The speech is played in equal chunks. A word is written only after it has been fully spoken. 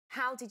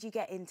How did you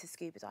get into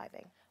scuba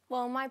diving?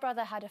 Well, my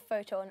brother had a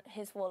photo on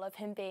his wall of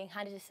him being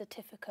handed a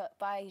certificate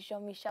by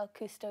Jean-Michel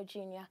Cousteau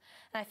Jr.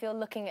 And I feel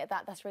looking at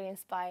that, that's really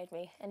inspired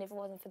me. And if it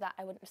wasn't for that,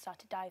 I wouldn't have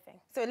started diving.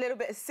 So a little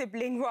bit of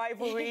sibling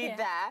rivalry Yeah.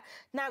 there.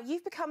 Now,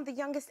 you've become the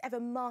youngest ever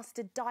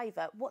master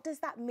diver. What does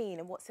that mean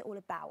and what's it all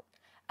about?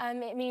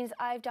 It means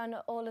I've done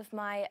all of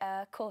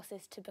my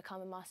courses to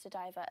become a master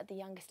diver at the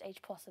youngest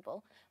age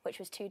possible, which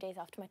was 2 days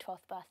after my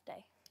 12th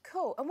birthday.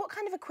 Cool. And what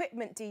kind of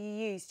equipment do you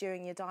use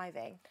during your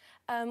diving?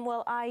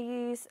 Well, I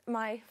use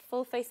my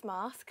full face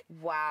mask.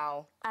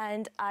 Wow.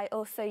 And I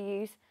also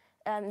use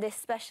this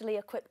specially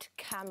equipped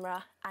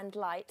camera and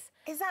lights.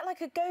 Is that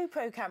like a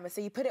GoPro camera?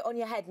 So you put it on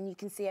your head and you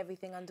can see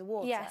everything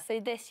underwater? Yeah, so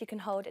this you can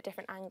hold at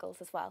different angles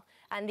as well.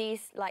 And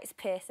these lights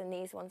pierce and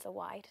these ones are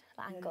wide,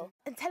 the angle.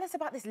 And tell us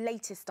about this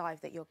latest dive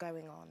that you're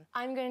going on.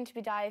 I'm going to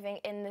be diving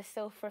in the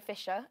Sulphur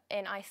Fissure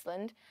in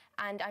Iceland,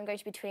 and I'm going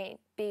to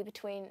be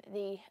between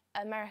the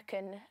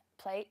American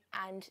plate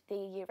and the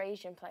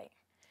Eurasian plate.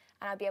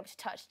 And I'll be able to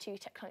touch two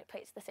tectonic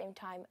plates at the same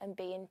time and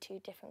be in two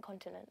different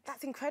continents.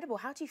 That's incredible.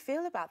 How do you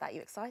feel about that?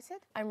 You excited?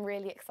 I'm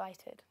really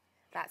excited.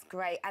 That's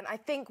great. And I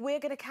think we're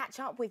going to catch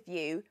up with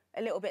you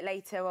a little bit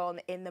later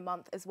on in the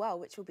month as well,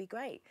 which will be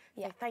great.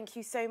 Yeah. So thank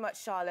you so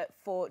much, Charlotte,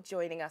 for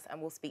joining us,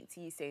 and we'll speak to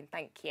you soon.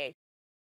 Thank you.